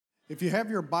If you have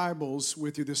your Bibles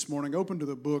with you this morning, open to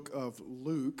the book of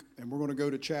Luke, and we're going to go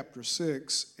to chapter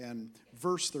 6 and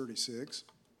verse 36.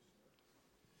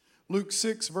 Luke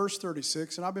 6, verse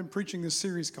 36, and I've been preaching this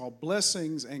series called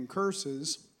Blessings and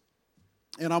Curses,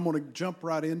 and I'm going to jump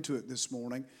right into it this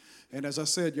morning. And as I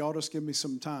said, y'all just give me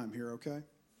some time here, okay?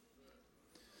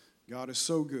 God is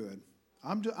so good.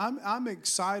 I'm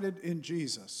excited in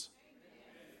Jesus.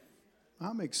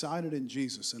 I'm excited in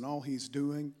Jesus and all He's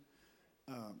doing.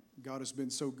 God has been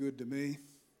so good to me.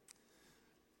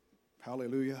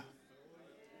 Hallelujah.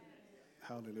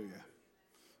 Hallelujah.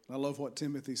 I love what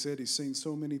Timothy said. He's seen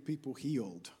so many people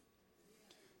healed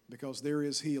because there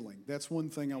is healing. That's one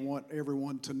thing I want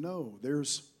everyone to know.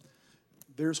 There's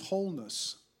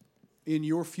wholeness in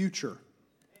your future.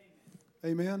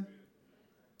 Amen.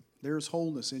 There's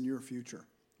wholeness in your future.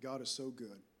 God is so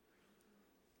good.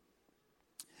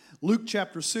 Luke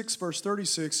chapter 6, verse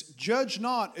 36, judge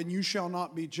not and you shall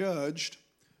not be judged.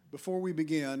 Before we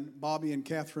begin, Bobby and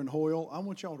Catherine Hoyle, I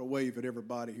want y'all to wave at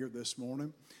everybody here this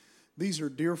morning. These are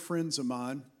dear friends of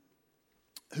mine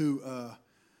who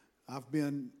I've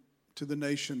been to the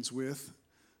nations with.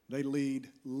 They lead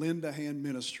Linda Hand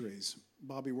Ministries.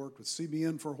 Bobby worked with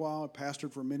CBN for a while,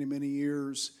 pastored for many, many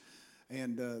years,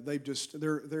 and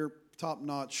they're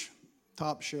top-notch,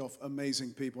 top-shelf,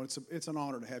 amazing people. It's an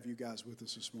honor to have you guys with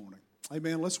us this morning.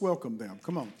 Amen. Let's welcome them.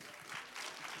 Come on.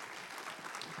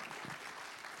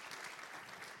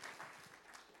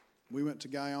 We went to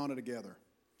Guyana together,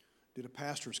 did a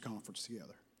pastor's conference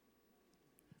together,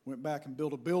 went back and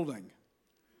built a building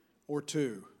or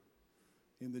two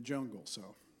in the jungle.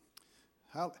 So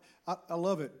I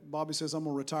love it. Bobby says, I'm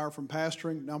going to retire from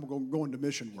pastoring. Now I'm going to go into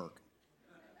mission work.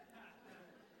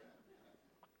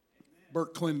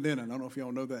 Bert Clendenin, I don't know if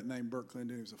y'all know that name, Bert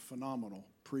Clendenin. He was a phenomenal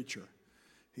preacher.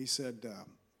 He said,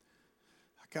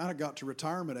 I kind of got to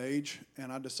retirement age, and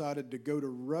I decided to go to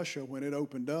Russia when it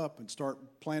opened up and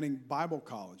start planning Bible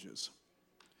colleges.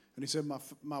 And he said,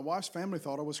 my wife's family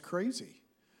thought I was crazy,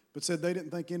 but said they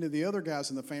didn't think any of the other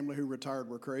guys in the family who retired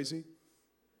were crazy.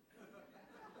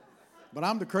 But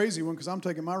I'm the crazy one because I'm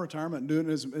taking my retirement and doing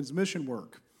it as mission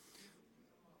work.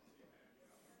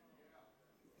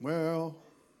 Well,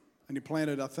 and he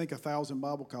planted, I think, 1,000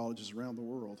 Bible colleges around the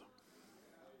world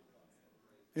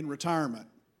in retirement.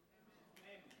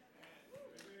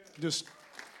 Just,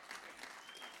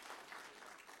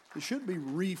 it should be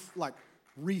refirement.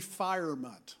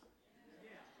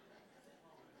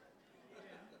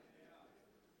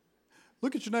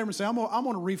 Look at your neighbor and say, I'm going to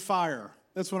refire.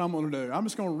 That's what I'm going to do. I'm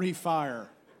just going to refire.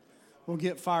 We'll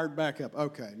get fired back up.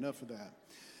 Okay, enough of that.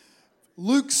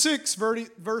 Luke 6,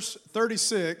 verse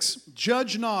 36,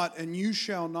 judge not, and you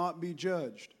shall not be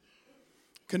judged.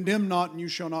 Condemn not, and you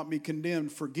shall not be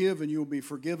condemned. Forgive, and you will be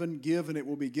forgiven. Give, and it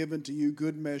will be given to you.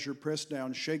 Good measure, pressed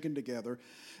down, shaken together,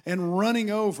 and running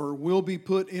over will be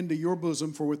put into your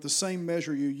bosom. For with the same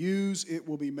measure you use, it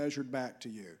will be measured back to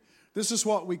you. This is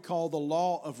what we call the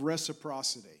law of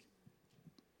reciprocity.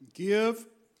 Give,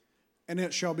 and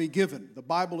it shall be given. The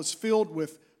Bible is filled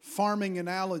with farming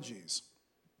analogies.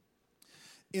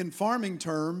 In farming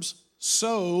terms,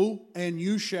 sow, and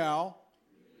you shall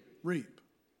reap.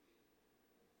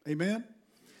 Amen?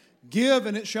 Give,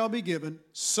 and it shall be given.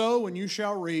 Sow, and you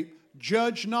shall reap.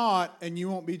 Judge not, and you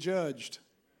won't be judged.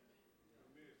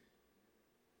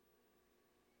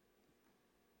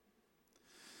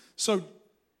 So,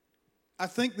 I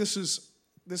think this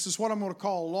is what I'm going to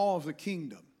call a law of the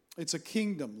kingdom. It's a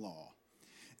kingdom law.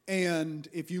 And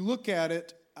if you look at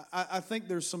it, I think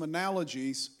there's some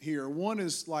analogies here. One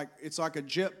is it's like a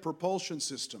jet propulsion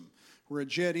system where a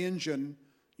jet engine,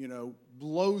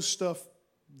 blows stuff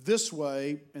this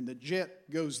way and the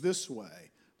jet goes this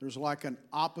way. There's like an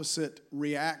opposite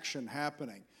reaction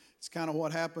happening. It's kind of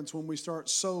what happens when we start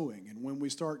sowing and when we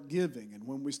start giving and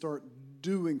when we start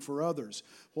doing for others.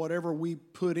 Whatever we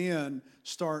put in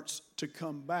starts to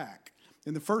come back.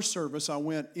 In the first service, I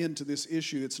went into this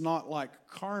issue. It's not like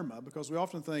karma, because we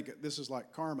often think this is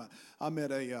like karma. I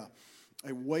met a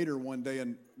waiter one day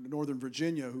in Northern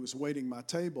Virginia who was waiting my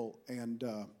table, and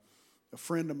a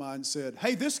friend of mine said,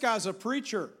 "Hey, this guy's a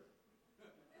preacher."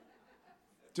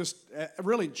 Just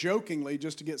really jokingly,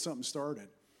 just to get something started.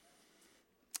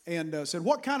 And said,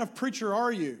 "What kind of preacher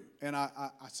are you?" And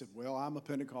I said, "Well, I'm a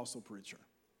Pentecostal preacher."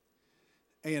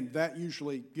 And that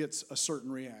usually gets a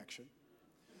certain reaction.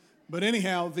 But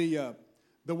anyhow, the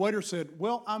waiter said,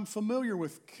 "Well, I'm familiar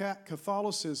with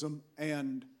Catholicism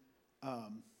and,"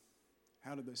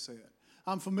 how did they say it?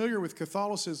 "I'm familiar with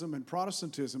Catholicism and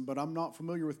Protestantism, but I'm not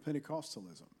familiar with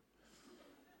Pentecostalism."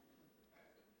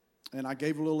 And I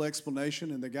gave a little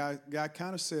explanation, and the guy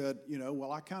kind of said,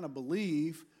 "Well, I kind of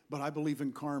believe, but I believe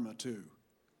in karma too.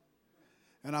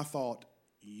 And I thought,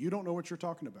 you don't know what you're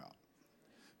talking about.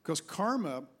 Because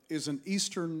karma is an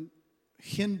Eastern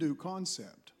Hindu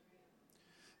concept.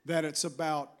 That it's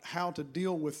about how to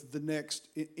deal with the next,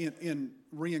 in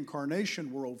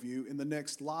reincarnation worldview, in the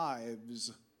next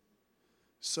lives.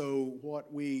 So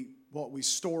what we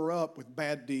store up with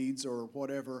bad deeds or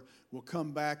whatever will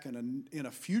come back in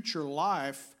a future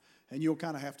life, and you'll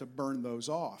kind of have to burn those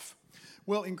off.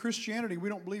 Well, in Christianity, we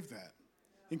don't believe that.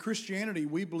 In Christianity,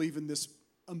 we believe in this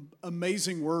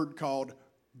amazing word called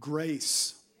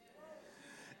grace.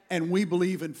 And we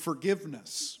believe in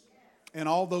forgiveness. And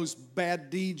all those bad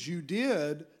deeds you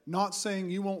did, not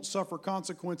saying you won't suffer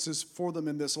consequences for them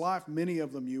in this life, many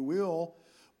of them you will,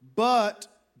 but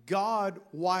God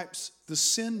wipes the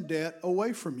sin debt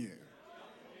away from you.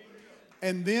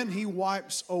 And then He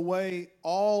wipes away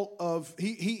all of,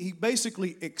 He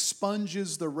basically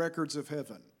expunges the records of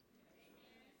heaven.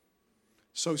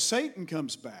 So Satan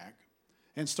comes back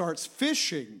and starts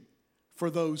fishing for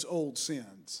those old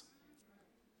sins.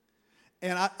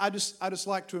 And I just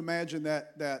like to imagine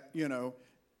that you know,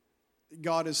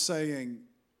 God is saying,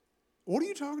 what are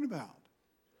you talking about?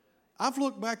 I've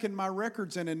looked back in my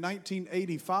records, and in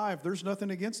 1985, there's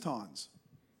nothing against Hans.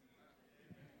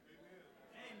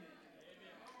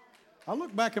 I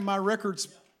look back in my records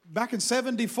back in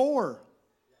 74,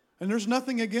 and there's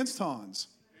nothing against Hans.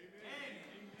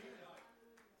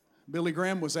 Billy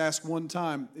Graham was asked one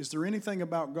time, is there anything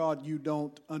about God you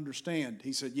don't understand?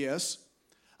 He said, yes.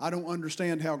 I don't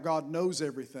understand how God knows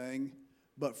everything,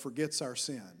 but forgets our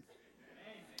sin.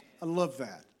 I love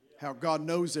that. How God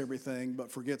knows everything,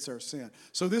 but forgets our sin.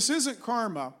 So this isn't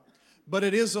karma, but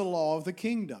it is a law of the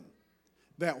kingdom.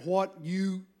 That what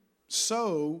you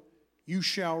sow, you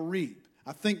shall reap.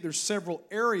 I think there's several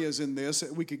areas in this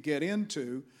that we could get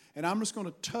into, and I'm just going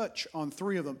to touch on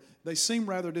three of them. They seem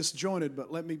rather disjointed,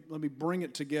 but let me bring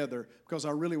it together because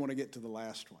I really want to get to the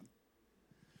last one.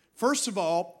 First of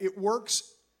all, it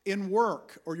works in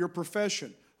work or your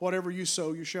profession. Whatever you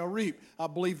sow, you shall reap. I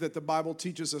believe that the Bible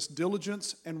teaches us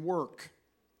diligence and work.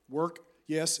 Work,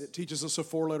 yes, it teaches us a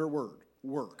four-letter word,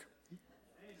 work.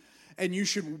 And you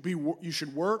should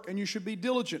work and you should be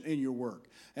diligent in your work.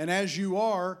 And as you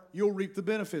are, you'll reap the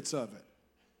benefits of it.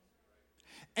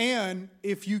 And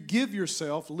if you give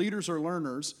yourself, leaders are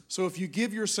learners, so if you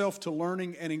give yourself to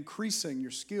learning and increasing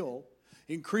your skill,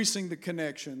 increasing the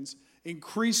connections,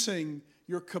 increasing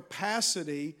your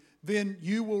capacity, then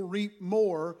you will reap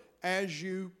more as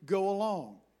you go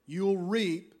along. You'll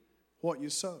reap what you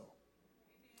sow.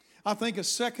 I think a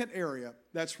second area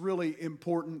that's really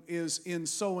important is in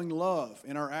sowing love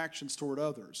in our actions toward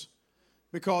others.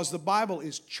 Because the Bible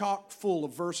is chock full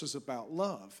of verses about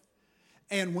love.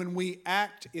 And when we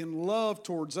act in love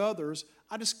towards others,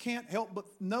 I just can't help but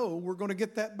know we're going to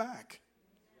get that back.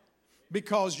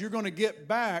 Because you're going to get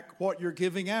back what you're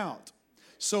giving out.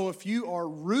 So if you are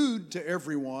rude to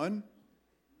everyone,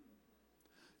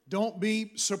 don't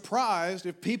be surprised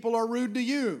if people are rude to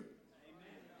you.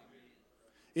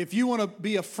 If you want to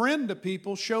be a friend to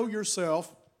people, show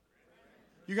yourself.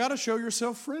 You got to show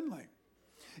yourself friendly.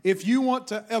 If you want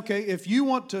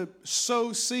to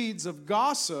sow seeds of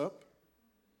gossip,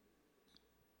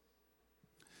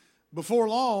 before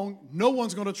long, no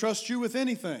one's going to trust you with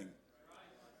anything.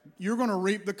 You're going to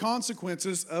reap the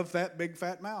consequences of that big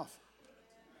fat mouth.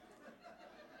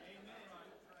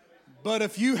 But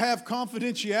if you have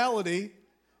confidentiality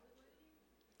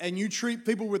and you treat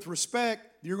people with respect,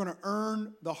 you're going to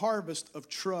earn the harvest of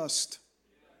trust.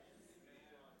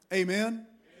 Amen?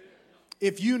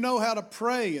 If you know how to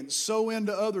pray and sow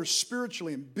into others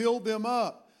spiritually and build them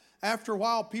up, after a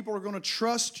while people are going to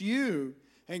trust you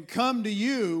and come to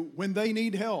you when they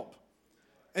need help.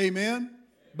 Amen?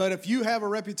 But if you have a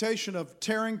reputation of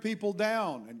tearing people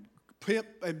down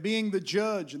and being the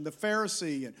judge and the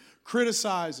Pharisee and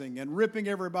criticizing and ripping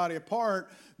everybody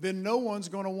apart, then no one's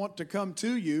going to want to come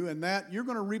to you, and that you're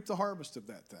going to reap the harvest of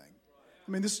that thing.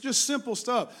 I mean, this is just simple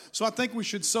stuff. So I think we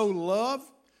should sow love.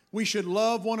 We should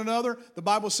love one another. The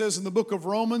Bible says in the book of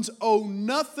Romans, owe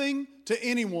nothing to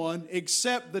anyone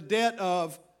except the debt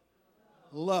of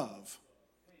love.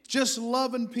 Just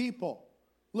loving people.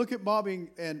 Look at Bobby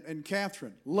and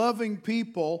Catherine. Loving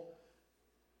people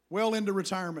well into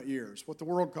retirement years, what the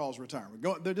world calls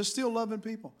retirement. They're just still loving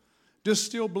people. Just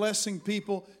still blessing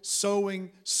people,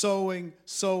 sowing.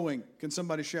 Can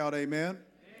somebody shout amen? Amen?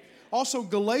 Also,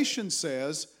 Galatians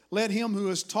says, let him who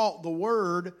is taught the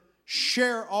word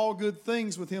share all good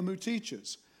things with him who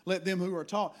teaches. Let them who are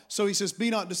taught. So he says,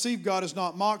 be not deceived, God is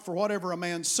not mocked, for whatever a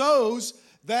man sows,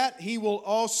 that he will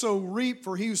also reap.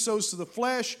 For he who sows to the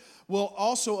flesh will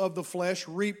also of the flesh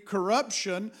reap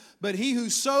corruption, but he who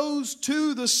sows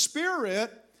to the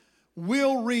Spirit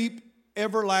will reap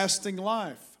everlasting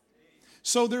life.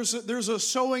 So there's a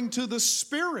sowing to the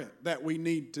Spirit that we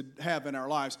need to have in our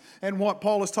lives. And what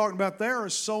Paul is talking about there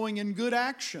is sowing in good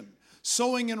action,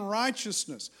 sowing in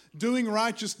righteousness, doing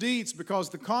righteous deeds,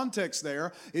 because the context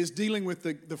there is dealing with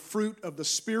the fruit of the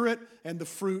Spirit and the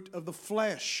fruit of the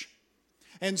flesh.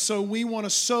 And so we want to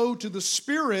sow to the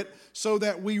Spirit so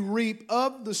that we reap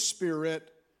of the Spirit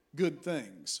good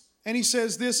things. And he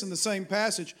says this in the same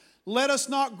passage, let us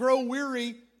not grow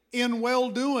weary in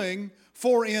well-doing,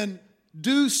 for in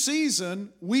due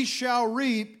season we shall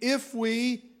reap if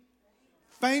we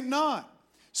faint not.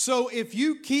 So if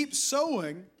you keep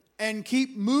sowing and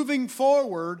keep moving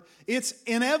forward, it's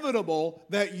inevitable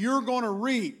that you're going to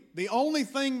reap. The only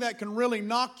thing that can really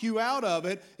knock you out of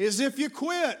it is if you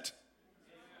quit.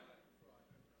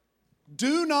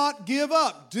 Do not give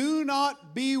up. Do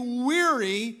not be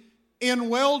weary in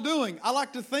well-doing. I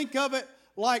like to think of it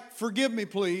like, forgive me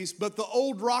please, but the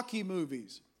old Rocky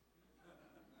movies.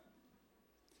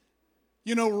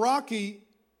 You know, Rocky,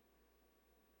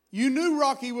 you knew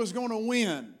Rocky was going to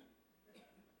win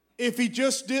if he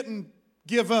just didn't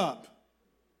give up.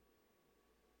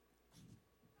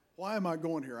 Why am I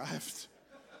going here?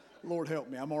 Lord help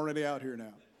me, I'm already out here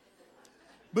now.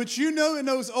 But you know, in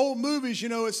those old movies, you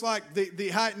know, it's like the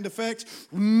heightened effects.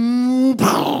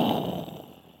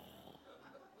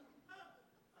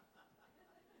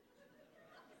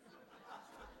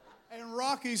 And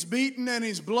Rocky's beaten and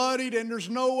he's bloodied and there's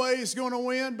no way he's going to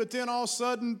win. But then all of a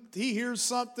sudden he hears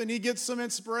something, he gets some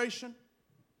inspiration.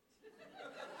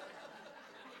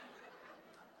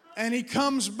 And he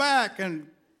comes back and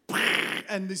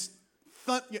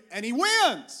he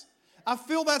wins. I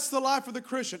feel that's the life of the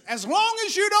Christian. As long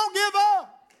as you don't give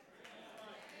up,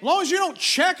 as long as you don't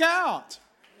check out,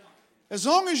 as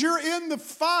long as you're in the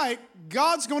fight,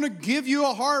 God's going to give you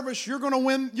a harvest. You're going to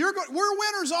win. We're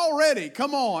winners already.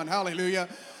 Come on, hallelujah.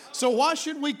 So why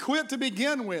should we quit to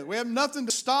begin with? We have nothing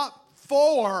to stop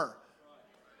for.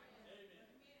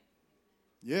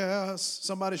 Yes,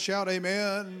 somebody shout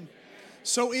amen.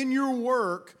 So in your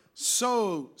work,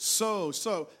 sow.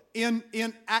 In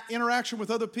interaction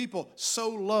with other people, sow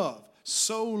love.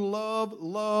 Sow love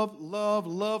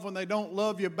when they don't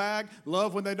love you back.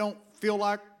 Love when they don't feel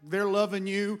like they're loving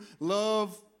you.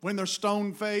 Love when they're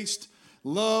stone-faced.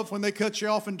 Love when they cut you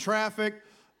off in traffic.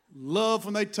 Love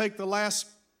when they take the last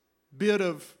bit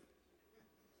of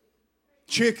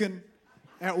chicken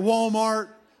at Walmart.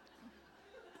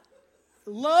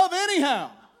 Love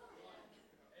anyhow.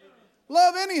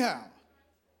 Love anyhow.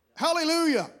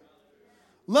 Hallelujah.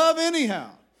 Love anyhow.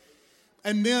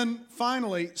 And then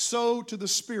finally, sow to the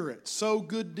Spirit. Sow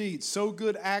good deeds. Sow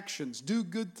good actions. Do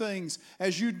good things.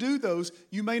 As you do those,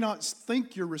 you may not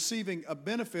think you're receiving a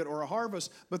benefit or a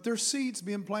harvest, but there's seeds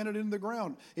being planted in the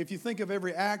ground. If you think of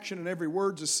every action and every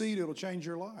word as a seed, it'll change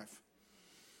your life.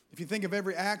 If you think of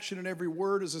every action and every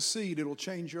word as a seed, it'll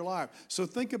change your life. So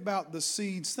think about the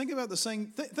seeds. Think about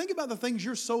the things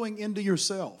you're sowing into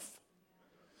yourself.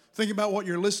 Think about what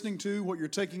you're listening to, what you're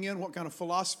taking in, what kind of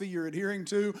philosophy you're adhering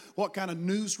to, what kind of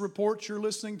news reports you're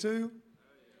listening to,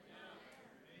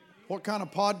 what kind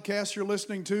of podcasts you're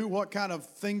listening to, what kind of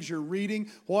things you're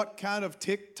reading, what kind of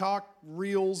TikTok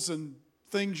reels and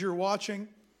things you're watching.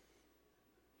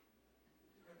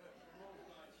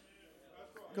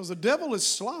 Because the devil is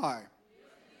sly.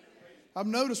 I've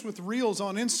noticed with reels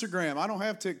on Instagram, I don't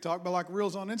have TikTok, but like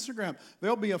reels on Instagram,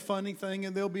 there'll be a funny thing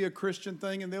and there'll be a Christian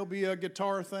thing and there'll be a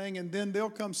guitar thing and then there'll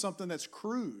come something that's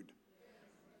crude.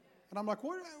 And I'm like,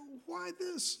 why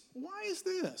this? Why is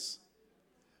this?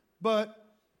 But,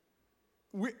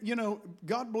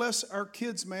 God bless our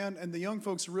kids, man, and the young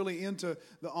folks are really into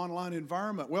the online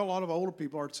environment. Well, a lot of older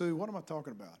people are too. What am I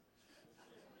talking about?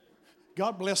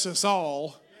 God bless us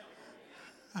all.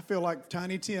 I feel like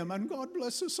Tiny Tim, and God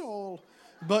bless us all.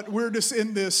 But we're just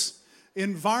in this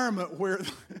environment where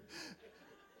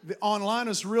the online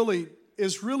is really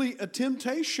a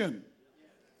temptation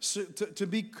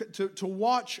to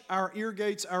watch our ear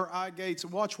gates, our eye gates,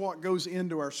 watch what goes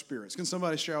into our spirits. Can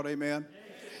somebody shout amen?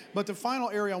 But the final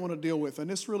area I want to deal with, and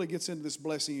this really gets into this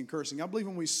blessing and cursing. I believe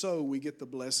when we sow, we get the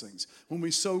blessings. When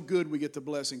we sow good, we get the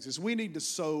blessings. Is we need to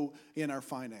sow in our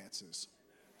finances.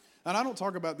 And I don't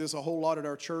talk about this a whole lot at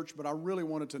our church, but I really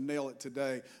wanted to nail it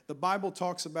today. The Bible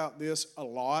talks about this a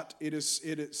lot.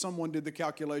 Someone did the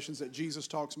calculations that Jesus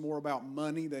talks more about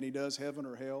money than he does heaven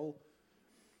or hell.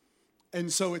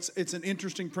 And so it's an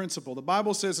interesting principle. The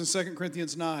Bible says in 2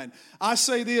 Corinthians 9, I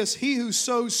say this, he who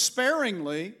sows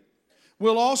sparingly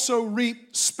will also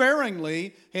reap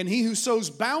sparingly, and he who sows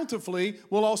bountifully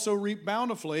will also reap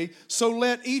bountifully. So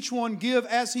let each one give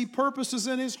as he purposes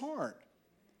in his heart,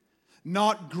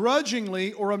 not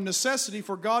grudgingly or of necessity,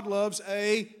 for God loves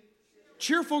a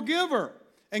cheerful giver.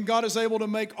 And God is able to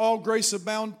make all grace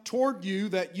abound toward you,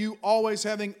 that you, always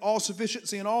having all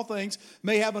sufficiency in all things,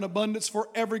 may have an abundance for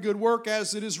every good work,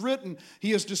 as it is written,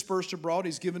 He has dispersed abroad,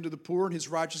 He's given to the poor, and His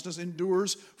righteousness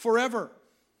endures forever.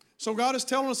 So God is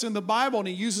telling us in the Bible, and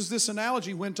He uses this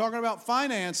analogy when talking about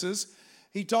finances,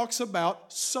 He talks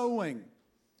about sowing.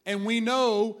 And we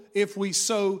know if we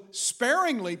sow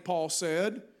sparingly, Paul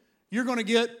said, you're going to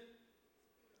get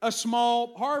a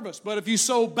small harvest. But if you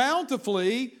sow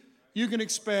bountifully, you can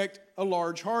expect a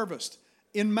large harvest.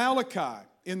 In Malachi,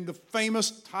 in the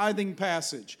famous tithing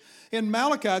passage, in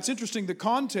Malachi, it's interesting, the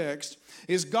context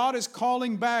is God is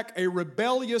calling back a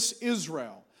rebellious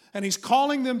Israel, and He's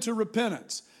calling them to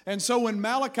repentance. And so when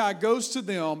Malachi goes to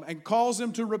them and calls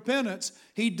them to repentance,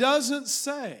 he doesn't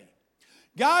say,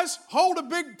 guys, hold a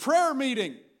big prayer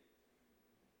meeting,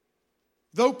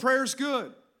 though prayer's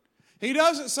good. He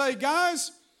doesn't say,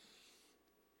 guys,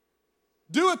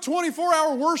 do a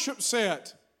 24-hour worship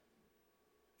set,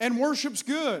 and worship's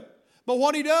good. But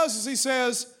what he does is he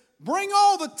says, bring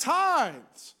all the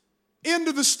tithes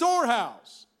into the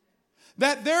storehouse,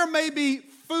 that there may be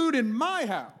food in my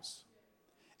house.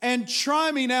 And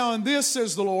try me now in this,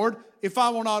 says the Lord, if I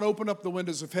will not open up the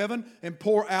windows of heaven and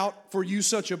pour out for you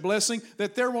such a blessing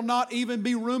that there will not even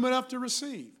be room enough to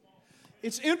receive.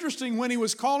 It's interesting, when he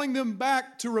was calling them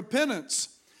back to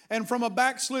repentance and from a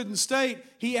backslidden state,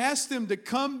 he asked them to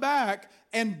come back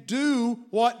and do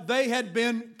what they had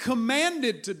been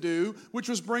commanded to do, which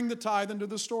was bring the tithe into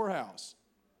the storehouse.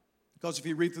 Because if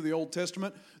you read through the Old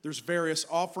Testament, there's various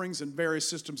offerings and various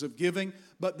systems of giving,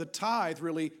 but the tithe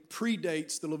really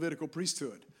predates the Levitical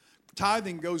priesthood.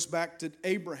 Tithing goes back to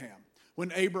Abraham.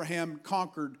 When Abraham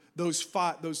conquered those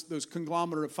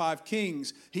conglomerate of 5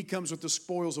 kings, he comes with the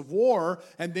spoils of war,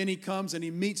 and then he comes and he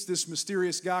meets this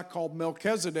mysterious guy called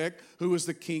Melchizedek, who was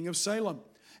the king of Salem.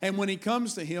 And when he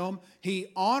comes to him, he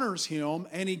honors him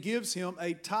and he gives him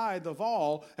a tithe of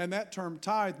all, and that term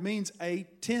tithe means a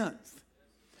tenth.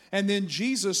 And then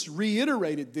Jesus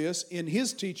reiterated this in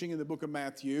his teaching in the book of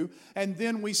Matthew. And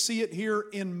then we see it here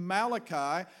in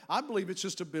Malachi. I believe it's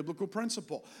just a biblical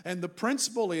principle. And the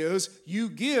principle is, you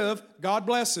give, God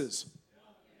blesses.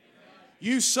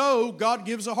 You sow, God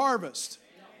gives a harvest.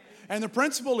 And the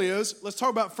principle is, let's talk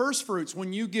about first fruits.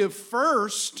 When you give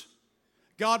first,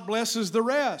 God blesses the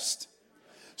rest.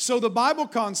 So the Bible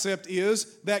concept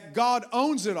is that God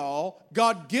owns it all,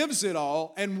 God gives it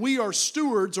all, and we are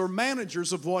stewards or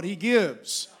managers of what He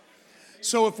gives.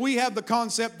 So if we have the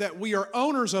concept that we are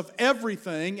owners of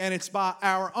everything, and it's by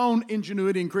our own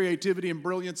ingenuity and creativity and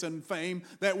brilliance and fame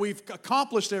that we've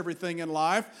accomplished everything in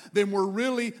life, then we're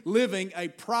really living a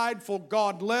prideful,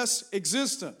 godless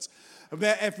existence.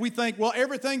 That if we think, well,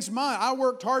 everything's mine. I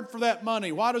worked hard for that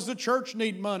money. Why does the church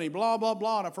need money? Blah, blah,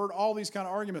 blah. And I've heard all these kind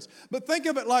of arguments. But think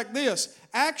of it like this.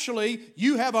 Actually,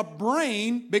 you have a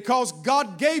brain because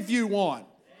God gave you one.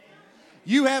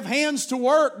 You have hands to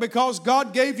work because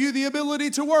God gave you the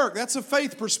ability to work. That's a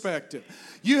faith perspective.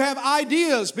 You have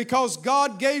ideas because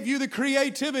God gave you the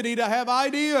creativity to have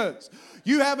ideas.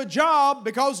 You have a job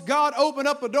because God opened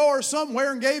up a door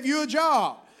somewhere and gave you a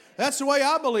job. That's the way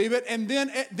I believe it. And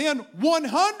then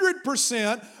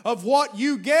 100% of what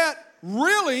you get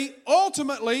really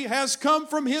ultimately has come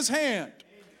from His hand.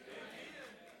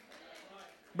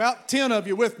 About 10 of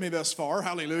you with me thus far.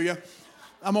 Hallelujah.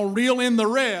 I'm going to reel in the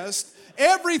rest.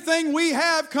 Everything we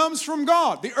have comes from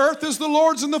God. The earth is the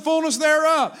Lord's and the fullness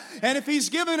thereof. And if He's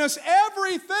given us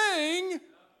everything,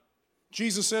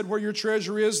 Jesus said, where your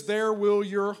treasure is, there will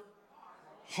your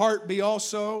heart be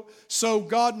also. So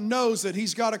God knows that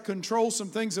He's got to control some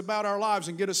things about our lives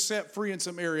and get us set free in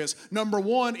some areas. Number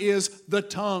one is the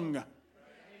tongue.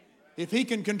 If He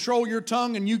can control your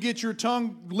tongue and you get your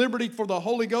tongue liberty for the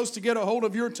Holy Ghost to get a hold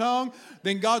of your tongue,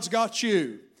 then God's got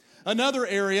you. Another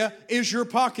area is your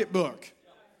pocketbook.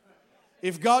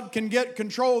 If God can get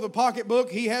control of the pocketbook,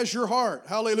 He has your heart.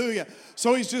 Hallelujah.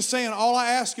 So He's just saying, all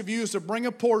I ask of you is to bring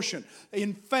a portion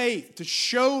in faith, to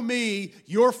show me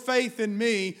your faith in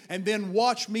me, and then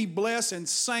watch me bless and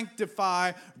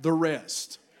sanctify the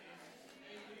rest.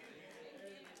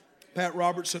 Pat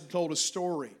Robertson told a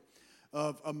story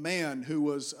of a man who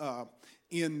was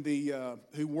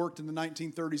who worked in the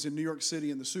 1930s in New York City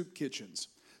in the soup kitchens.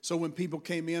 So when people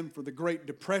came in for the Great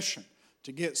Depression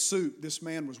to get soup, this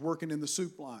man was working in the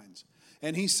soup lines.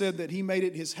 And he said that he made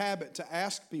it his habit to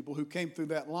ask people who came through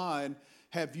that line,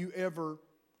 have you ever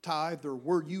tithed, or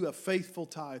were you a faithful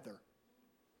tither?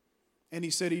 And he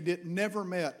said he never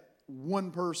met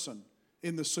one person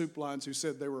in the soup lines who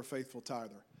said they were a faithful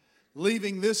tither.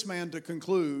 Leaving this man to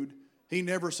conclude he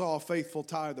never saw a faithful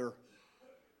tither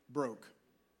broke.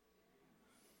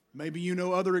 Maybe you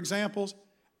know other examples.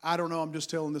 I don't know. I'm just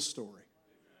telling this story.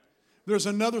 There's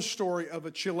another story of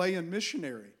a Chilean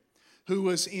missionary who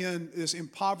was in this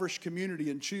impoverished community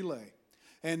in Chile.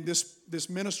 And this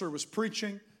minister was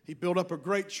preaching. He built up a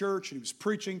great church, and he was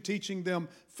preaching, teaching them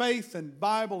faith and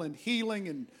Bible and healing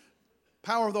and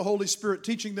power of the Holy Spirit,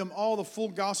 teaching them all the full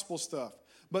gospel stuff.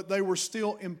 But they were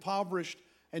still impoverished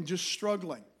and just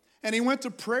struggling. And he went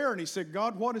to prayer and he said,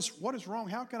 God, what is wrong?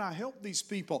 How can I help these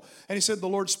people? And he said, the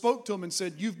Lord spoke to him and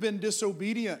said, you've been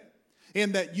disobedient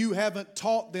in that you haven't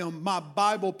taught them my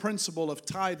Bible principle of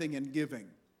tithing and giving.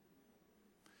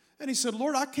 And he said,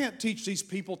 Lord, I can't teach these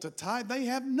people to tithe. They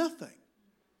have nothing.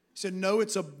 He said, no,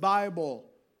 it's a Bible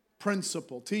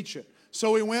principle. Teach it.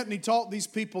 So he went and he taught these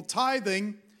people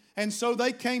tithing. And so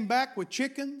they came back with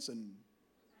chickens and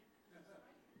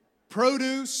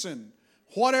produce and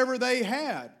whatever they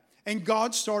had. And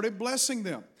God started blessing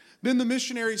them. Then the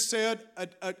missionary said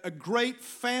a great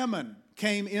famine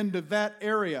came into that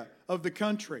area of the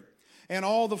country. And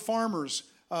all the farmers,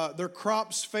 their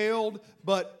crops failed.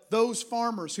 But those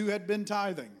farmers who had been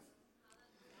tithing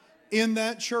in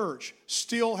that church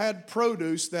still had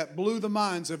produce that blew the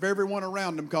minds of everyone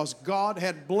around them because God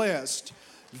had blessed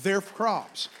their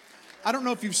crops. I don't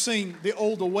know if you've seen the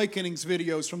old Awakenings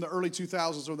videos from the early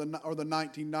 2000s or the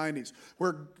 1990s,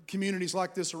 where communities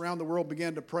like this around the world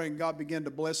began to pray and God began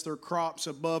to bless their crops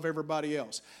above everybody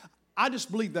else. I just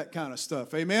believe that kind of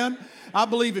stuff. Amen. I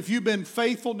believe if you've been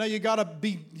faithful, now you got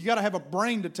to have a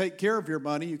brain to take care of your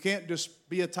money. You can't just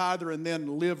be a tither and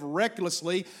then live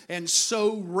recklessly and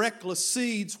sow reckless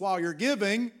seeds while you're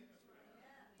giving.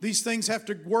 These things have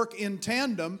to work in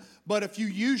tandem. But if you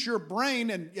use your brain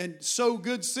and sow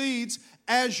good seeds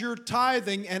as you're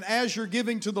tithing and as you're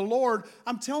giving to the Lord,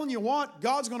 I'm telling you what,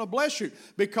 God's going to bless you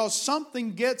because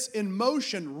something gets in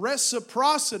motion.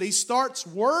 Reciprocity starts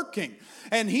working.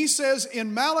 And he says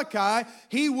in Malachi,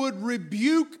 he would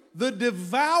rebuke the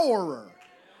devourer.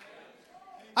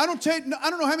 I don't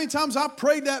know how many times I've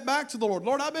prayed that back to the Lord.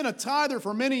 Lord, I've been a tither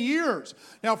for many years.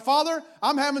 Now, Father,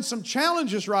 I'm having some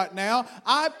challenges right now.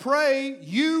 I pray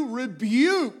you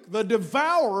rebuke the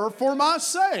devourer for my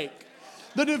sake.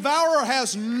 The devourer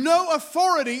has no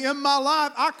authority in my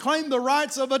life. I claim the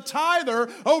rights of a tither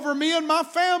over me and my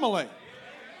family.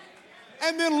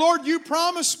 And then, Lord, you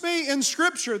promised me in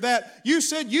Scripture that you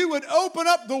said you would open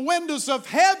up the windows of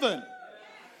heaven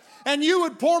and you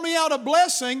would pour me out a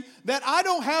blessing that I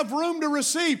don't have room to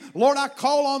receive. Lord, I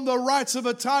call on the rights of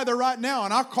a tither right now,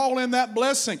 and I call in that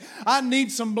blessing. I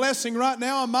need some blessing right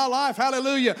now in my life.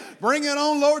 Hallelujah. Bring it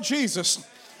on, Lord Jesus.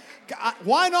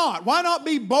 Why not? Why not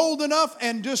be bold enough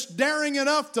and just daring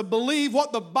enough to believe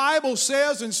what the Bible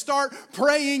says and start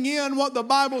praying in what the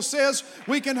Bible says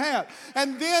we can have?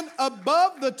 And then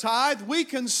above the tithe, we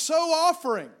can sow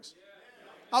offerings.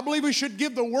 I believe we should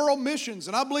give the world missions,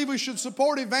 and I believe we should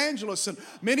support evangelists. And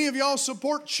many of y'all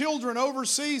support children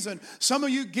overseas, and some of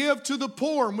you give to the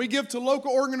poor, and we give to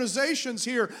local organizations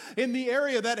here in the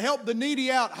area that help the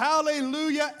needy out.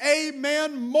 Hallelujah,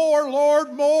 amen, more,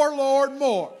 Lord, more, Lord,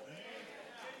 more.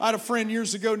 I had a friend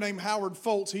years ago named Howard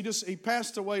Foltz. He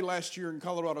passed away last year in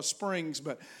Colorado Springs,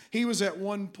 but he was at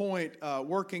one point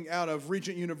working out of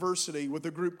Regent University with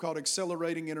a group called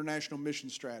Accelerating International Mission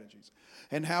Strategies.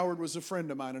 And Howard was a friend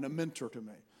of mine and a mentor to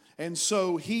me. And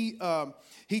so he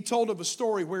told of a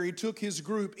story where he took his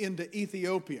group into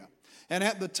Ethiopia. And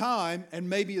at the time, and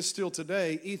maybe it's still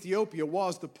today, Ethiopia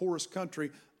was the poorest country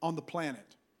on the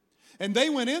planet. And they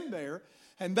went in there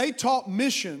and they taught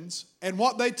missions. And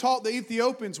what they taught the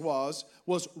Ethiopians was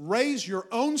raise your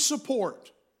own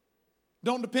support.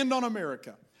 Don't depend on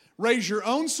America. Raise your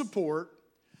own support.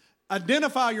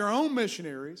 Identify your own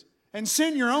missionaries. And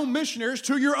send your own missionaries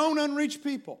to your own unreached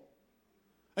people.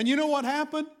 And you know what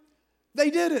happened? They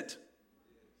did it.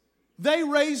 They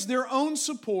raised their own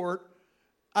support,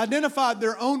 identified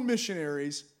their own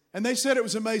missionaries, and they said it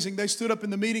was amazing. They stood up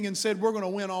in the meeting and said, we're going to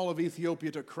win all of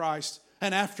Ethiopia to Christ.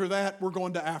 And after that, we're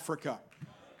going to Africa.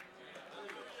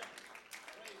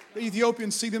 The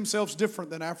Ethiopians see themselves different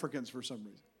than Africans for some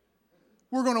reason.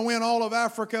 We're going to win all of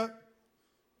Africa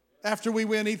after we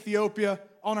win Ethiopia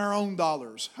on our own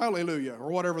dollars. Hallelujah.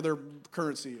 Or whatever their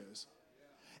currency is.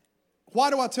 Why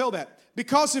do I tell that?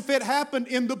 Because if it happened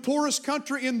in the poorest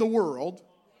country in the world,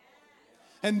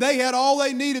 and they had all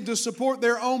they needed to support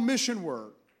their own mission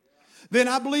work, then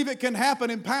I believe it can happen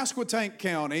in Pasquotank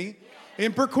County,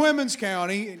 in Perquimans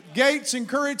County, Gates and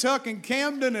Currituck and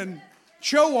Camden and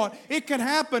Chowan. It can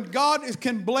happen. God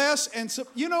can bless. And so,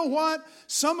 you know what?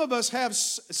 Some of us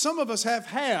have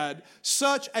had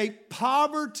such a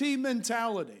poverty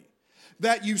mentality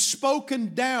that you've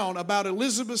spoken down about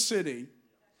Elizabeth City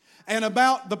and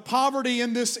about the poverty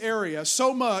in this area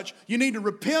so much, you need to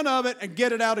repent of it and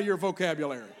get it out of your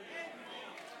vocabulary.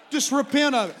 Just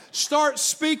repent of it. Start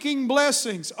speaking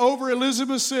blessings over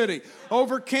Elizabeth City,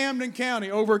 over Camden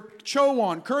County, over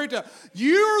Chowan, Currituck.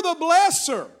 You're the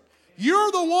blesser.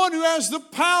 You're the one who has the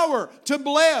power to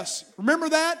bless. Remember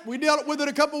that? We dealt with it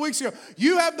a couple weeks ago.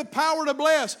 You have the power to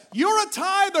bless. You're a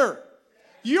tither.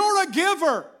 You're a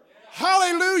giver.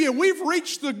 Hallelujah. We've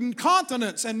reached the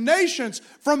continents and nations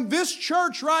from this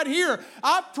church right here.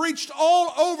 I've preached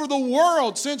all over the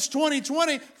world since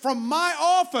 2020 from my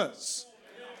office.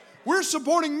 We're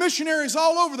supporting missionaries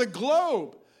all over the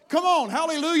globe. Come on,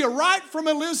 hallelujah. Right from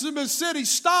Elizabeth City,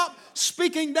 stop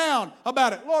speaking down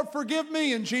about it. Lord, forgive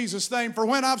me in Jesus' name for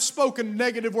when I've spoken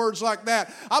negative words like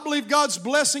that. I believe God's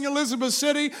blessing Elizabeth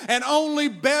City, and only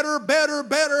better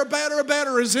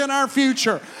is in our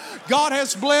future. God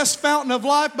has blessed Fountain of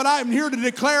Life, but I am here to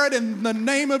declare it in the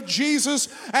name of Jesus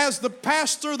as the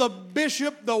pastor, the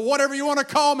bishop, the whatever you want to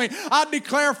call me. I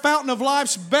declare Fountain of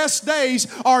Life's best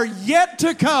days are yet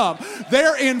to come.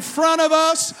 They're in front of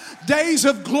us. Days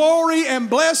of glory and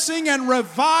blessing and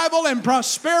revival and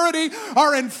prosperity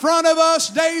are in front of us.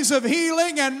 Days of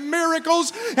healing and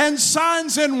miracles and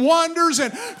signs and wonders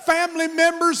and family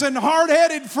members and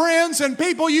hard-headed friends and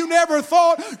people you never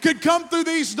thought could come through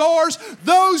these doors.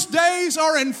 Those days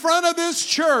are in front of this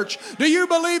church. Do you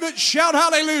believe it? Shout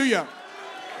hallelujah.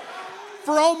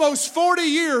 For almost 40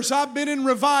 years, I've been in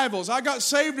revivals. I got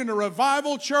saved in a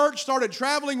revival church, started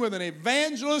traveling with an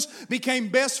evangelist, became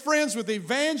best friends with the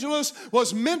evangelist,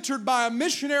 was mentored by a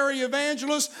missionary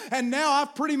evangelist, and now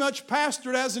I've pretty much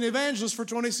pastored as an evangelist for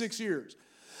 26 years.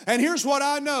 And here's what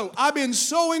I know. I've been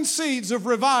sowing seeds of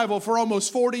revival for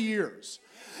almost 40 years.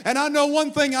 And I know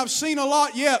one thing, I've seen a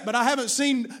lot yet, but I haven't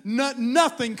seen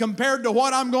nothing compared to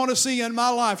what I'm going to see in my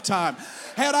lifetime.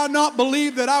 Had I not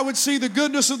believed that I would see the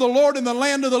goodness of the Lord in the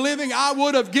land of the living, I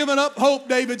would have given up hope,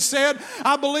 David said.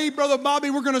 I believe, Brother Bobby,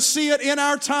 we're going to see it in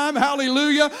our time.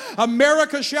 Hallelujah.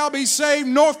 America shall be saved.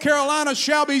 North Carolina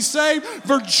shall be saved.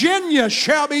 Virginia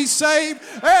shall be saved.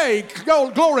 Hey,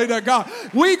 glory to God.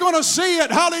 We're going to see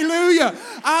it. Hallelujah.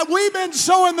 We've been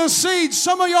sowing the seeds.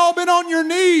 Some of y'all been on your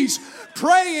knees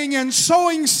praying and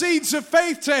sowing seeds of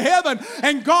faith to heaven,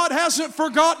 and God hasn't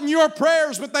forgotten your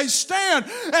prayers, but they stand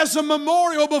as a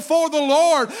memorial before the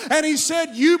Lord. And He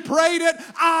said, you prayed it,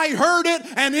 I heard it,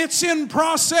 and it's in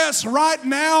process right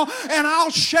now, and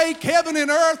I'll shake heaven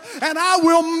and earth, and I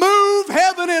will move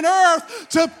heaven and earth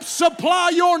to supply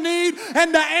your need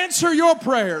and to answer your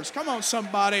prayers. Come on,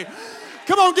 somebody.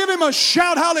 Come on, give Him a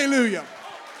shout, hallelujah.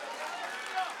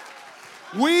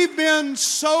 We've been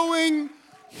sowing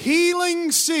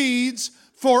healing seeds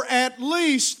for at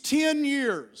least 10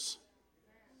 years.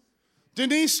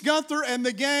 Denise Gunther and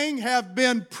the gang have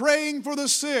been praying for the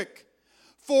sick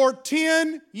for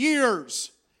 10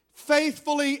 years,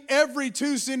 faithfully every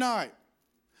Tuesday night.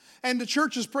 And the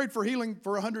church has prayed for healing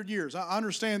for 100 years. I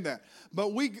understand that.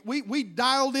 But we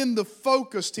dialed in the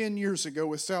focus 10 years ago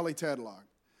with Sally Tadlock.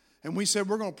 And we said,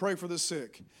 we're going to pray for the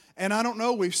sick. And I don't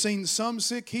know, we've seen some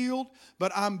sick healed,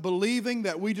 but I'm believing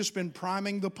that we've just been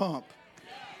priming the pump.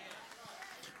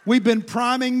 We've been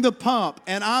priming the pump,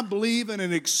 and I believe in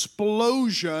an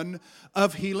explosion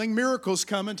of healing miracles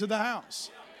coming to the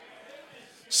house.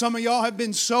 Some of y'all have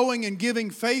been sowing and giving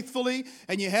faithfully,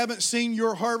 and you haven't seen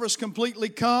your harvest completely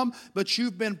come, but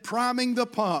you've been priming the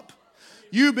pump.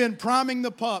 You've been priming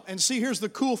the pump. And see, here's the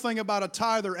cool thing about a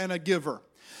tither and a giver,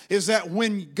 is that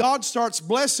when God starts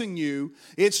blessing you,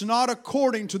 it's not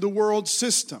according to the world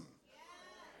system.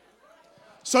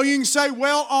 So you can say,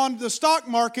 well, on the stock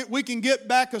market, we can get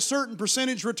back a certain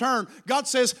percentage return. God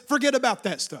says, forget about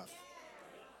that stuff.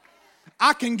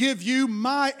 I can give you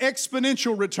my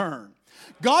exponential return.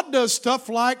 God does stuff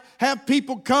like have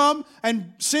people come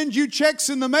and send you checks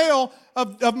in the mail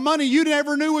of money you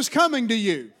never knew was coming to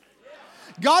you.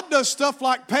 God does stuff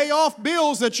like pay off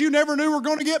bills that you never knew were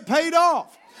going to get paid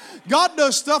off. God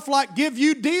does stuff like give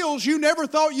you deals you never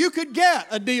thought you could get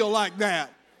a deal like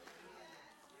that.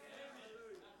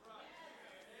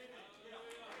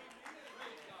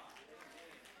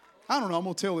 I don't know, I'm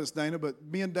going to tell this, Dana, but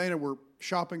me and Dana were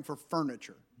shopping for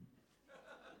furniture.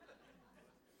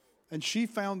 And she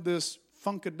found this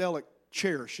Funkadelic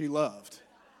chair she loved.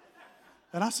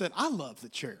 And I said, I love the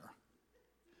chair.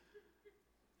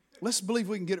 Let's believe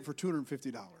we can get it for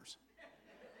 $250.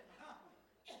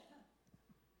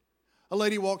 A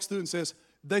lady walks through and says,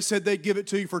 they said they'd give it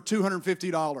to you for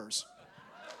 $250.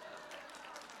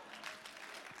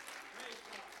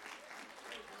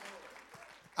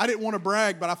 I didn't want to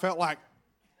brag, but I felt like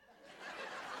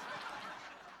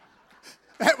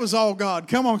that was all God.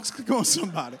 Come on,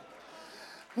 somebody.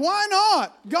 Why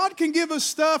not? God can give us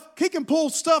stuff. He can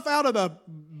pull stuff out of the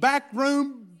back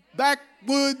room,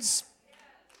 backwoods,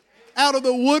 out of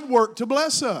the woodwork to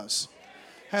bless us.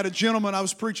 Had a gentleman, I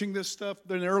was preaching this stuff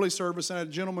in the early service, and I had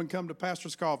a gentleman come to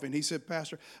Pastor's Coffee, and he said,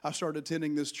 Pastor, I started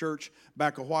attending this church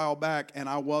back a while back, and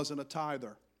I wasn't a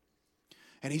tither.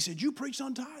 And he said, you preached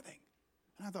on tithing.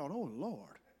 And I thought, oh,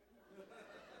 Lord.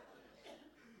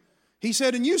 He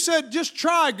said, and you said, just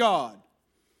try God.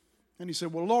 And he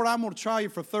said, well, Lord, I'm going to try you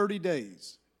for 30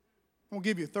 days. I'm going to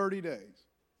give you 30 days.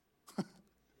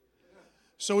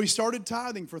 So he started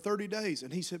tithing for 30 days.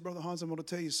 And he said, Brother Hans, I'm going to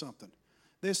tell you something.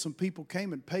 There's some people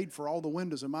came and paid for all the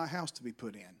windows in my house to be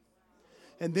put in.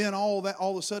 And then all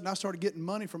of a sudden, I started getting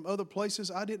money from other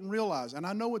places I didn't realize. And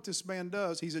I know what this man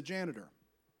does. He's a janitor.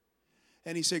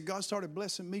 And he said, God started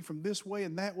blessing me from this way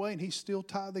and that way, and he's still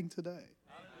tithing today.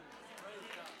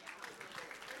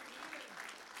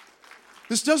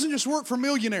 This doesn't just work for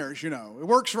millionaires, you know. It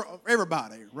works for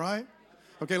everybody, right?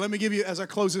 Okay, let me give you, as I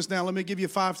close this down, let me give you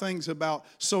 5 things about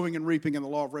sowing and reaping and the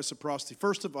law of reciprocity.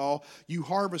 First of all, you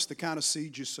harvest the kind of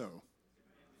seed you sow.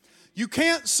 You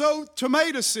can't sow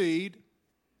tomato seed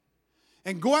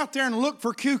and go out there and look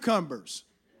for cucumbers.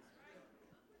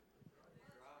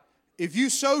 If you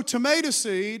sow tomato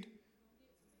seed,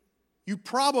 you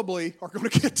probably are going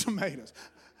to get tomatoes.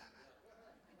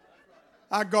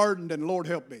 I gardened, and Lord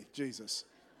help me, Jesus.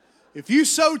 If you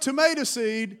sow tomato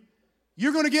seed,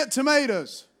 you're going to get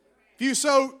tomatoes. If you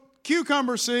sow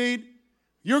cucumber seed,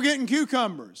 you're getting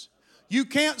cucumbers. You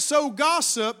can't sow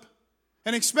gossip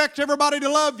and expect everybody to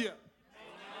love you.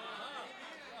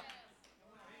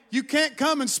 You can't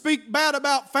come and speak bad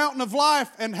about Fountain of Life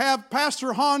and have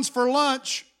Pastor Hans for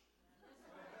lunch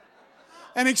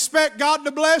and expect God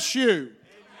to bless you.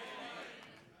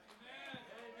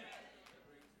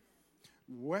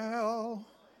 Well,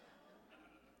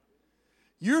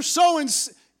 you're sowing,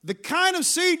 the kind of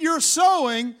seed you're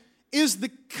sowing is the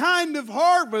kind of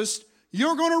harvest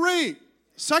you're going to reap.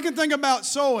 Second thing about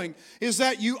sowing is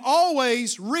that you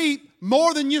always reap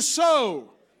more than you sow.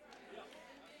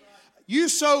 You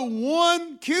sow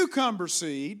 1 cucumber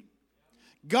seed,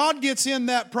 God gets in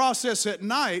that process at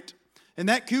night, and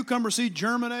that cucumber seed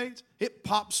germinates, it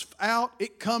pops out,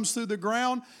 it comes through the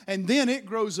ground, and then it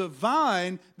grows a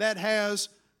vine that has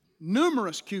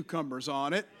numerous cucumbers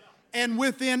on it. And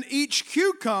within each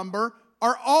cucumber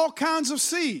are all kinds of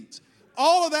seeds.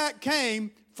 All of that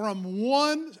came from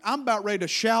one. I'm about ready to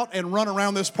shout and run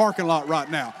around this parking lot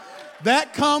right now.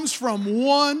 That comes from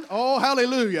one. Oh,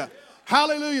 hallelujah.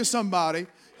 Hallelujah, somebody.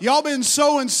 Y'all been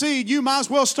sowing seed. You might as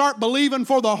well start believing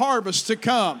for the harvest to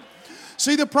come.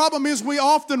 See, the problem is we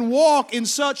often walk in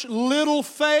such little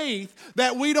faith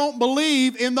that we don't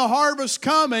believe in the harvest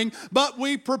coming, but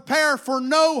we prepare for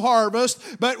no harvest.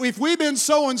 But if we've been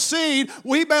sowing seed,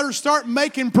 we better start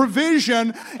making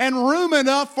provision and room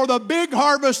enough for the big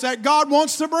harvest that God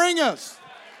wants to bring us.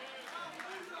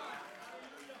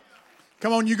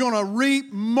 Come on, you're going to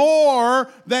reap more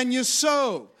than you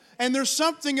sow. And there's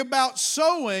something about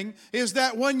sowing is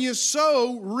that when you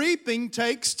sow, reaping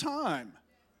takes time.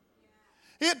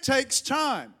 It takes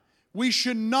time. We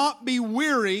should not be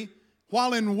weary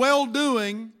while in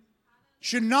well-doing.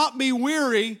 Should not be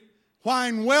weary while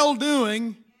in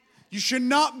well-doing. You should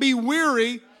not be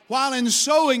weary while in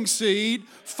sowing seed,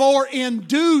 for in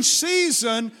due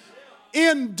season,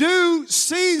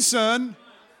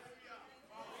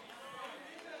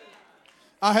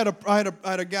 I had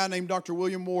a guy named Dr.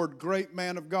 William Ward, great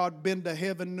man of God, been to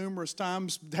heaven numerous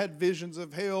times, had visions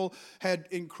of hell, had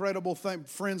incredible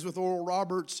things, friends with Oral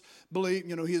Roberts, believe,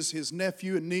 you know, his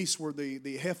nephew and niece were the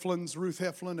Heflins, Ruth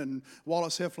Heflin and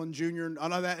Wallace Heflin Jr., and I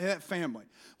know that family.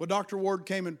 Well, Dr. Ward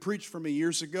came and preached for me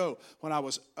years ago when I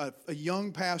was a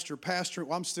young pastor,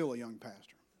 well, I'm still a young pastor.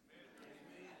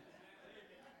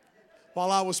 While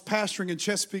I was pastoring in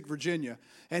Chesapeake, Virginia.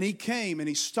 And he came and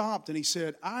he stopped and he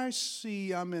said, I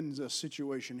see I'm in a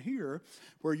situation here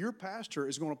where your pastor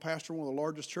is going to pastor one of the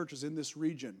largest churches in this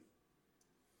region.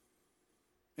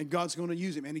 And God's going to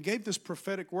use him. And he gave this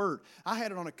prophetic word. I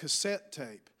had it on a cassette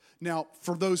tape. Now,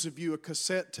 for those of you, a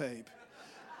cassette tape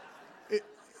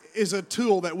is a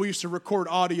tool that we used to record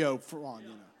audio on, you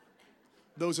know.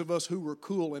 Those of us who were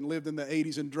cool and lived in the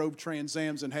 80s and drove Trans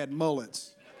Ams and had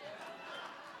mullets.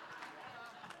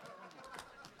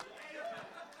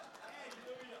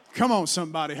 Come on,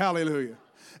 somebody. Hallelujah.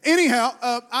 Anyhow,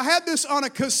 I had this on a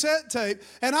cassette tape,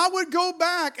 and I would go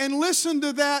back and listen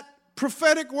to that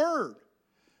prophetic word.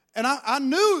 And I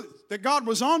knew that God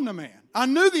was on the man. I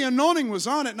knew the anointing was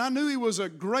on it, and I knew he was a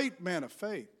great man of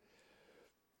faith.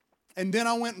 And then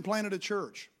I went and planted a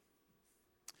church.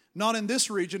 Not in this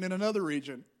region, in another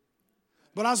region.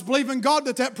 But I was believing God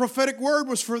that prophetic word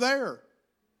was for there.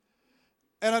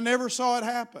 And I never saw it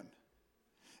happen.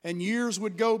 And years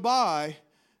would go by,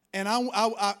 and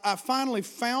I finally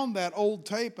found that old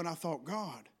tape, and I thought,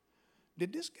 God,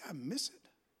 did this guy miss it?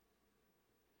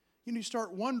 You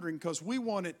start wondering, because we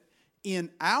want it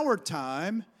in our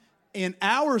time, in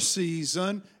our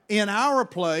season, in our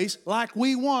place, like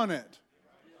we want it.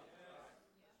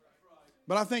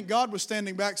 But I think God was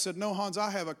standing back and said, no, Hans, I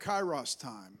have a kairos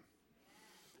time.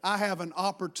 I have an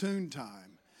opportune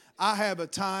time. I have a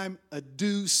time, a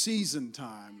due season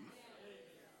time.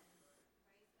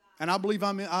 And I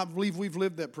believe we've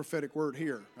lived that prophetic word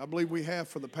here. I believe we have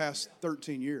for the past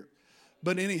 13 years.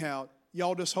 But anyhow,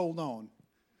 y'all just hold on.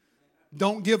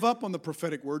 Don't give up on the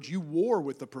prophetic words. You war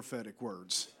with the prophetic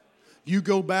words. You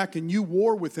go back and you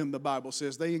war with them, the Bible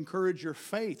says. They encourage your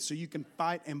faith so you can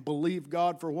fight and believe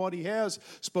God for what He has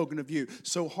spoken of you.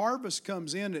 So harvest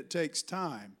comes in, it takes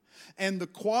time. And the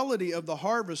quality of the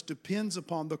harvest depends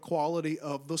upon the quality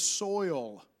of the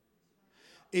soil.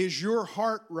 Is your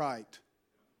heart right?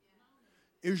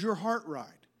 Is your heart right?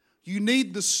 You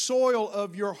need the soil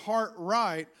of your heart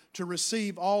right to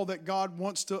receive all that God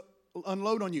wants to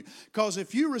unload on you. Because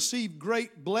if you receive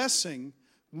great blessing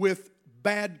with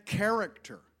bad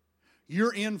character,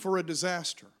 you're in for a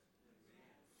disaster.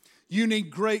 You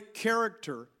need great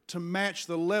character to match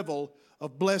the level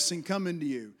of blessing coming to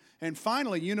you. And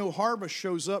finally, harvest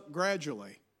shows up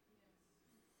gradually.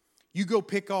 You go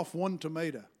pick off one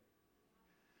tomato,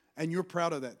 and you're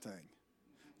proud of that thing.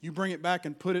 You bring it back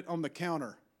and put it on the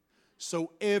counter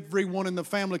so everyone in the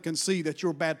family can see that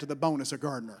you're bad to the bone as a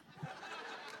gardener.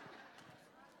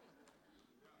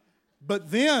 But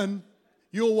then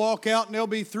you'll walk out and there'll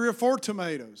be 3 or 4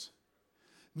 tomatoes.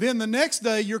 Then the next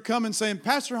day you're coming saying,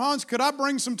 Pastor Hans, could I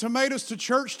bring some tomatoes to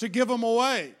church to give them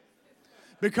away?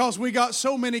 Because we got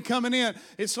so many coming in.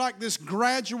 It's like this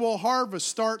gradual harvest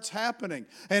starts happening.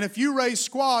 And if you raise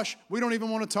squash, we don't even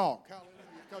want to talk.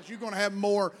 Because you're going to have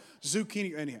more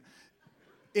zucchini. Anyhow,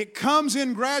 it comes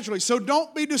in gradually. So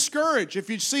don't be discouraged.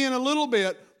 If you're seeing a little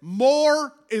bit,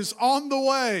 more is on the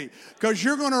way. Because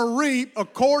you're going to reap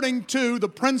according to the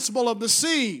principle of the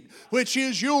seed, which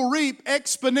is you'll reap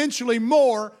exponentially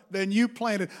more than you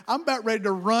planted. I'm about ready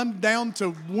to run down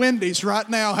to Wendy's right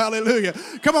now. Hallelujah.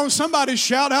 Come on, somebody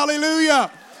shout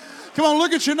hallelujah. Come on,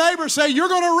 look at your neighbor and say, you're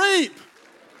going to reap.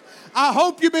 I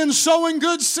hope you've been sowing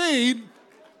good seed.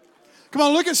 Come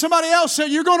on, look at somebody else and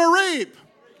say, you're going to reap.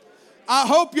 I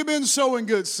hope you've been sowing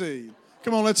good seed.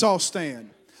 Come on, let's all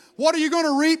stand. What are you going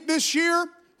to reap this year?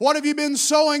 What have you been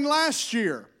sowing last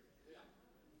year?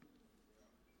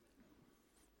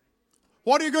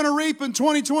 What are you going to reap in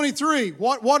 2023?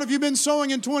 What have you been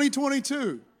sowing in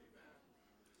 2022?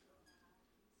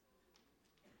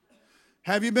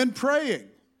 Have you been praying?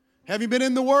 Have you been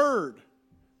in the Word?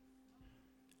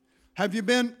 Have you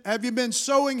been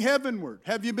sowing heavenward?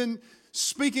 Have you been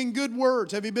speaking good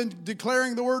words? Have you been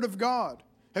declaring the Word of God?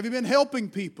 Have you been helping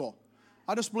people?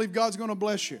 I just believe God's going to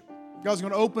bless you. God's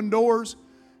going to open doors.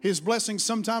 His blessings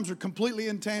sometimes are completely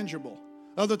intangible.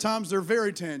 Other times they're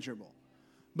very tangible.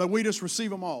 But we just receive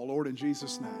them all, Lord, in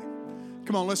Jesus' name.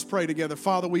 Come on, let's pray together.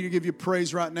 Father, we give you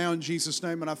praise right now in Jesus'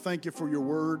 name, and I thank you for your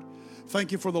word.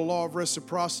 Thank you for the law of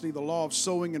reciprocity, the law of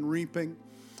sowing and reaping.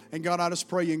 And God, I just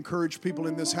pray you encourage people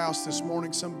in this house this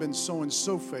morning. Some have been sowing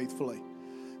so faithfully.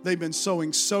 They've been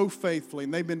sowing so faithfully,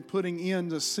 and they've been putting in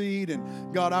the seed.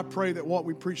 And God, I pray that what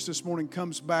we preach this morning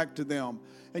comes back to them.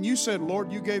 And you said,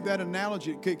 Lord, you gave that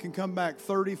analogy. It can come back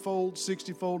 30-fold,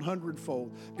 60-fold,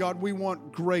 100-fold. God, we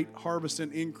want great harvest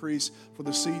and increase for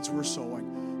the seeds we're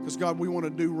sowing. Because, God, we want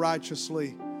to do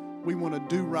righteously. We want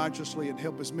to do righteously and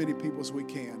help as many people as we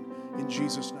can. In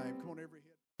Jesus' name. Come on, every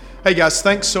head. Hey, guys,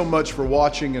 thanks so much for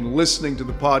watching and listening to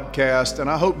the podcast. And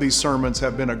I hope these sermons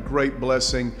have been a great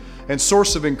blessing and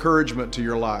source of encouragement to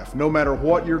your life. No matter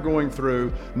what you're going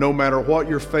through, no matter what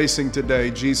you're facing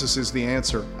today, Jesus is the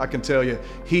answer. I can tell you,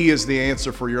 He is the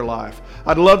answer for your life.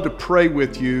 I'd love to pray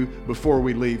with you before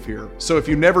we leave here. So if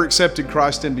you never accepted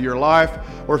Christ into your life,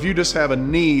 or if you just have a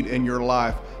need in your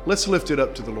life, let's lift it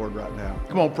up to the Lord right now.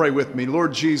 Come on, pray with me.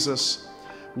 Lord Jesus,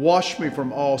 wash me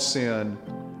from all sin.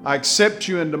 I accept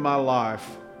you into my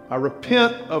life. I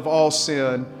repent of all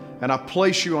sin, and I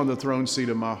place you on the throne seat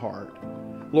of my heart.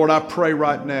 Lord, I pray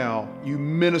right now, you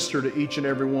minister to each and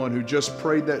every one who just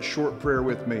prayed that short prayer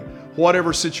with me.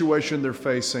 Whatever situation they're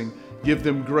facing, give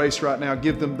them grace right now.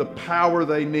 Give them the power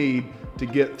they need to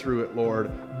get through it, Lord.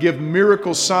 Give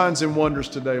miracles, signs, and wonders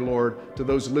today, Lord, to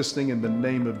those listening in the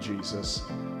name of Jesus.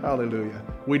 Hallelujah.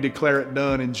 We declare it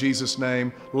done in Jesus'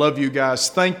 name. Love you guys.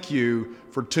 Thank you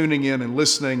for tuning in and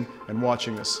listening and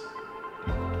watching us.